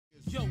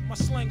Yo, my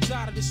slang's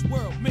out of this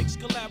world. Mixed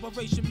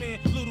collaboration, man,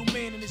 little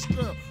man and his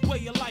girl.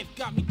 Way of life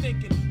got me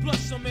thinking.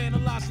 Plus I'm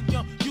analyzing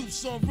young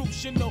youths on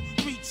roofs. You know,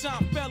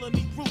 3-time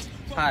felony roofs.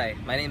 Hi,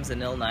 my name is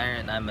Anil Nair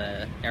and I'm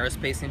an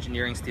aerospace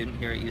engineering student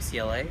here at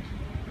UCLA.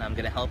 And I'm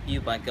going to help you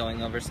by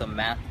going over some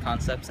math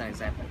concepts and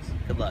examples.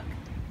 Good luck.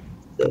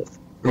 So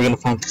we're going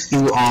to find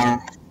QR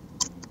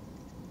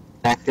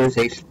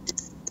factorization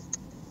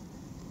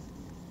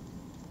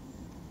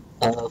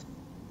of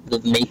the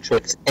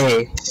matrix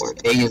A, where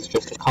A is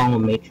just a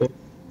column matrix,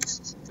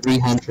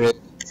 300,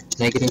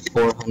 negative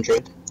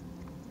 400,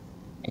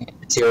 and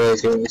 0,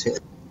 0, 0.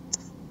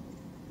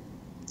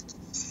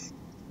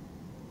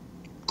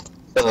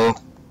 So,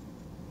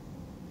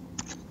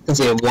 since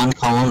we have one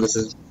column, this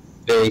is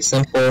very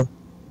simple.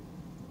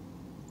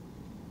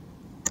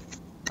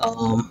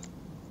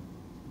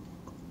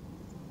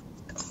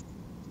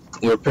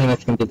 We're pretty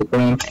much going to do the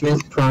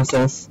Graham-Schmidt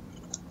process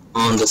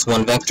on this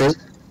one vector.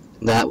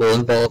 That will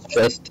involve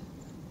just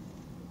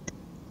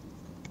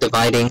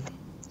dividing.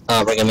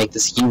 We're going to make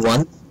this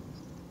U1,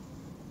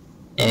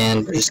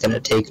 and we're just going to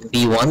take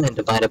V1 and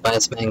divide it by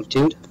its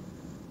magnitude.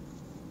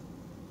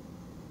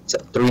 So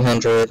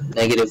 300,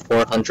 negative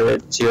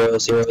 400, 0,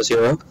 0,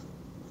 0,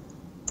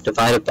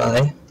 divided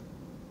by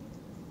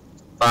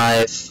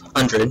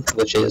 500,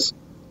 which is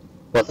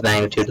what the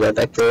magnitude of that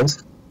vector is.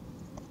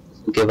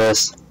 This will give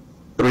us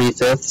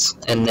 3/5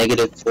 and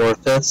negative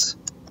 4/5,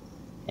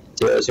 and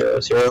 0, 0,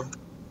 0.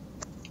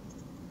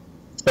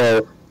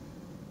 So,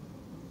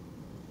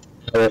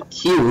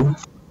 Q,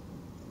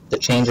 the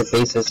change of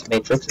basis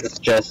matrix, is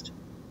just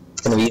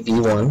going to be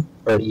V1,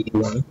 or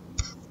E1,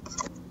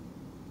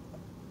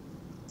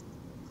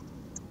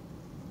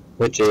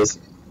 which is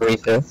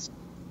 3/5,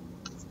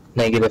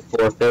 negative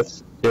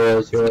 4/5,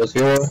 0, 0,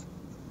 0,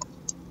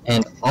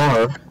 and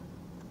R,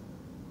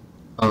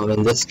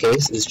 in this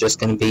case, is just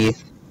going to be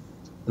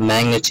the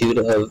magnitude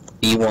of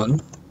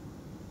V1,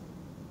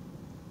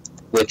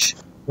 which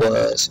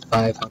was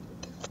 500.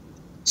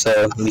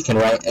 So we can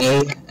write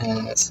A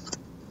as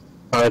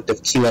product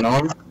of Q and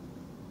R,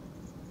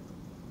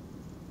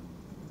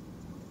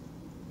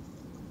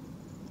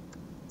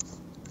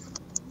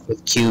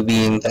 with Q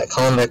being that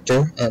column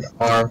vector and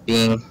R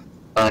being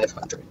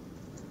 500.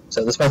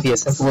 So this might be a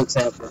simple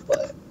example,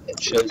 but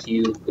it shows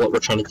you what we're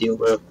trying to do.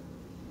 We're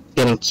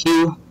getting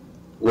Q,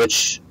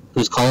 whose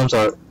columns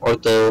are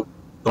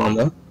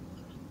orthonormal,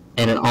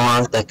 and an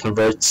R that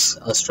converts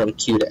us from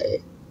Q to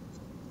A.